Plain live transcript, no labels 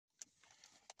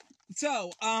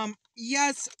So,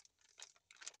 yes,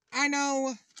 I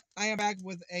know I am back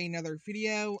with another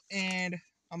video and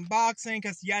unboxing,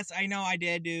 because yes, I know I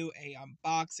did do a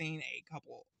unboxing a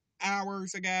couple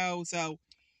hours ago. So,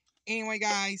 anyway,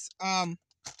 guys,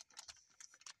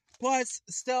 plus,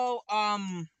 still,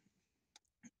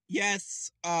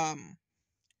 yes, I'm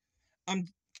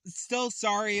still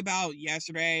sorry about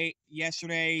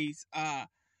yesterday's,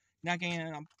 not getting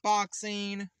an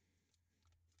unboxing.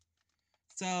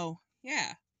 So,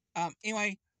 yeah,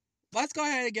 anyway, let's go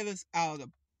ahead and get this out of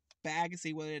the bag and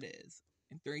see what it is.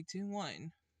 In 3, 2,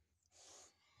 1.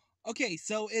 Okay,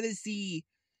 so it is the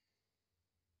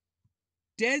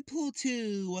Deadpool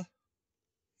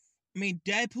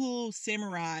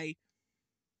Samurai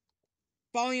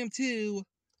Volume 2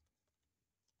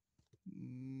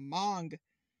 Manga.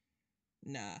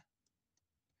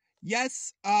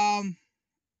 Yes,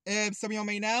 if some of y'all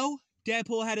may know,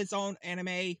 Deadpool had its own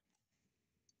anime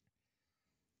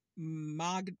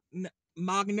Manga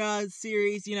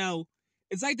series,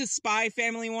 it's like the Spy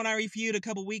Family one I reviewed a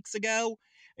couple weeks ago.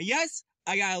 And yes,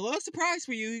 I got a little surprise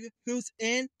for you who's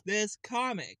in this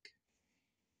comic.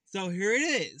 So here it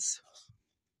is.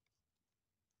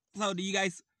 So do you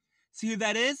guys see who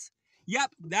that is?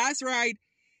 Yep, that's right.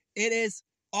 It is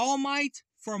All Might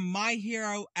from My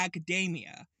Hero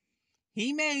Academia.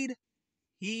 He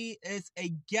is a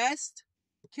guest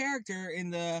character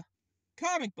in the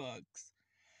comic books.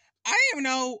 I didn't even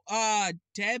know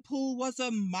Deadpool was a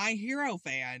My Hero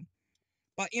fan.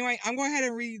 But anyway, I'm going ahead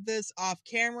and read this off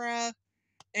camera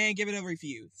and give it a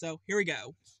review. So here we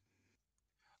go.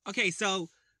 Okay, so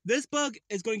this book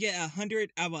is going to get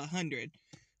 100 out of 100.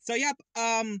 So yep,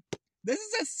 this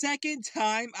is the second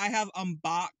time I have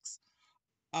unboxed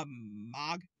a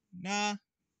Manga.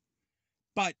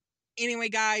 But anyway,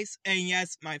 guys, and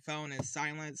yes, my phone is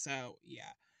silent, so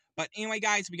yeah. But anyway,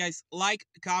 guys, if you guys like,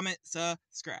 comment,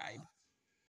 subscribe.